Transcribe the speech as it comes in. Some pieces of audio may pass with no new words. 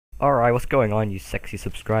Alright, what's going on, you sexy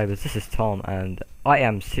subscribers? This is Tom, and I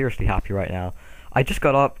am seriously happy right now. I just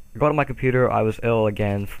got up, got on my computer, I was ill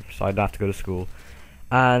again, so I didn't have to go to school.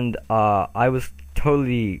 And, I was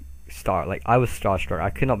totally I was starstruck.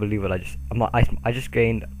 I could not believe what I just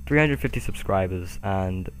gained 350 subscribers,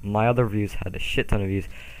 and my other views had a shit ton of views.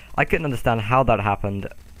 I couldn't understand how that happened,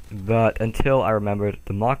 but until I remembered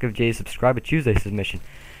the TheMarkofJ Subscriber Tuesday submission.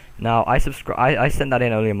 Now, I sent that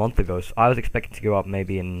in only a month ago, so I was expecting to go up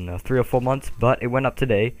maybe in 3 or 4 months, but it went up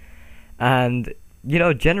today, and, you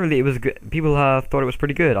know, generally it was good. People thought it was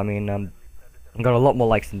pretty good. I mean, I got a lot more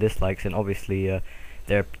likes than dislikes, and obviously,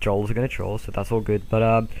 their trolls are gonna troll, so that's all good,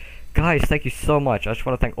 but, guys, thank you so much. I just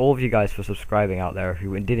want to thank all of you guys for subscribing out there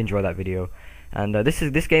who did enjoy that video. And this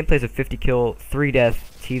gameplay is a 50 kill, 3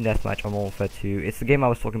 death team deathmatch on Modern Warfare 2. It's the game I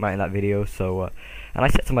was talking about in that video. So, and I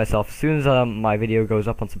said to myself, as soon as my video goes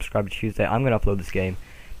up on Subscriber Tuesday, I'm gonna upload this game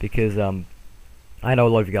because I know a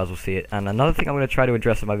lot of you guys will see it. And another thing I'm gonna try to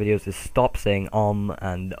address in my videos is stop saying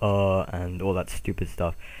and all that stupid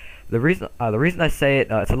stuff. The reason I say it,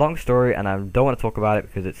 it's a long story, and I don't want to talk about it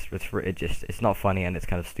because it's not funny and it's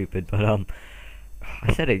kind of stupid. But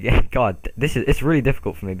I said it. Yeah, God, it's really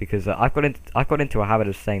difficult for me because I've got into a habit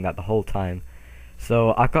of saying that the whole time.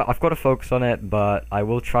 So I've got to focus on it, but I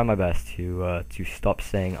will try my best to stop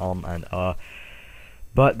saying and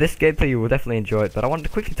But this gameplay you will definitely enjoy it. But I wanted to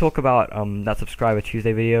quickly talk about that Subscriber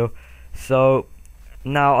Tuesday video. So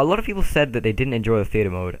now a lot of people said that they didn't enjoy the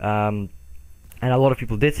theater mode. And a lot of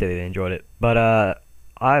people did say they enjoyed it, but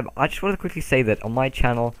I just wanted to quickly say that on my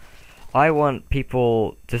channel, I want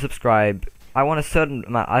people to subscribe. I want a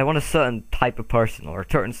certain type of person or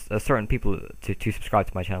certain people to subscribe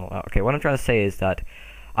to my channel. Okay, what I'm trying to say is that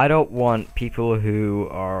I don't want people who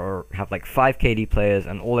have like 5 KD players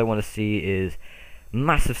and all they want to see is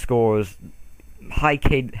massive scores, high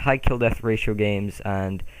kill death ratio games,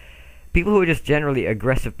 and people who are just generally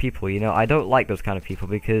aggressive people. You know, I don't like those kind of people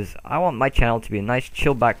because I want my channel to be a nice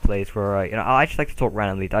chill back place where I just like to talk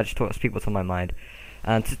randomly. I just speak what's on my mind,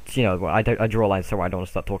 and I draw lines so I don't want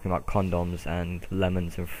to start talking about condoms and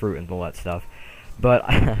lemons and fruit and all that stuff. But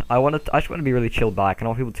I just want to be really chill back, and I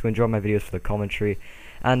want people to enjoy my videos for the commentary,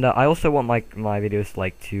 and I also want my videos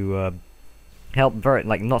to help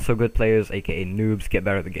not so good players, aka noobs, get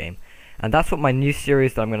better at the game. And that's what my new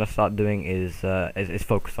series that I'm going to start doing is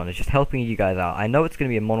focused on. It's just helping you guys out. I know it's going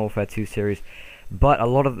to be a Modern Warfare 2 series, but a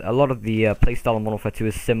lot of the playstyle in Modern Warfare 2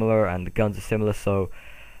 is similar, and the guns are similar. So,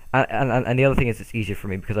 and the other thing is it's easier for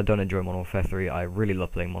me because I don't enjoy Modern Warfare 3. I really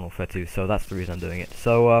love playing Modern Warfare 2, so that's the reason I'm doing it.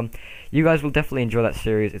 So, you guys will definitely enjoy that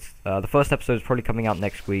series. It's the first episode is probably coming out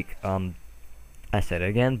next week. I said it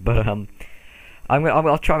again, but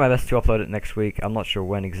I'll try my best to upload it next week. I'm not sure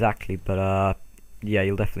when exactly, but yeah,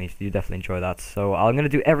 you definitely enjoy that. So I'm gonna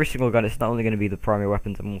do every single gun. It's not only gonna be the primary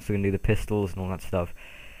weapons. I'm also gonna do the pistols and all that stuff.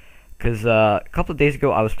 Because a couple of days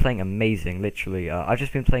ago I was playing amazing. Literally, I've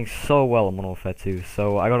just been playing so well on Modern Warfare 2.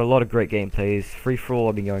 So I got a lot of great gameplays. Free for all,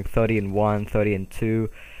 I've been going 30-1, 30-2.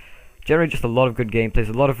 Generally, just a lot of good gameplays,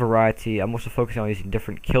 a lot of variety. I'm also focusing on using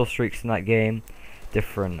different kill streaks in that game,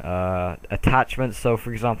 different attachments. So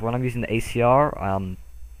for example, when I'm using the ACR,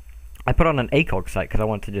 I put on an ACOG site because I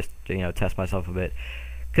want to just test myself a bit.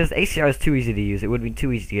 Because ACR is too easy to use. It would be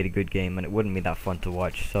too easy to get a good game, and it wouldn't be that fun to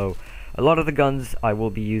watch. So a lot of the guns I will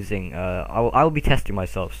be using, I will be testing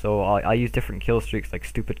myself. So I use different kill streaks, like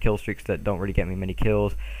stupid kill streaks that don't really get me many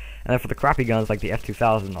kills. And then for the crappy guns like the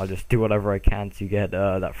F2000, I'll just do whatever I can to get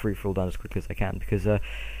that free for all done as quickly as I can. Because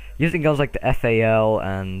using guns like the FAL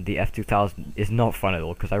and the F2000 is not fun at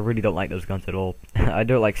all. Because I really don't like those guns at all. I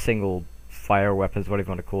don't like single fire weapons, whatever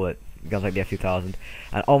you want to call it. Guns like the F2000,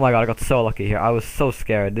 and oh my god, I got so lucky here. I was so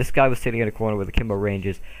scared. This guy was sitting in a corner with the Kimbo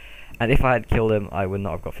ranges, and if I had killed him, I would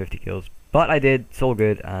not have got 50 kills. But I did. It's all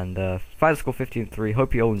good. And final score 15-3.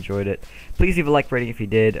 Hope you all enjoyed it. Please leave a like rating if you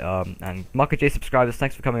did. And TheMarkofJ subscribers,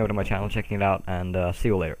 thanks for coming over to my channel, checking it out, and see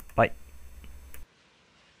you all later. Bye.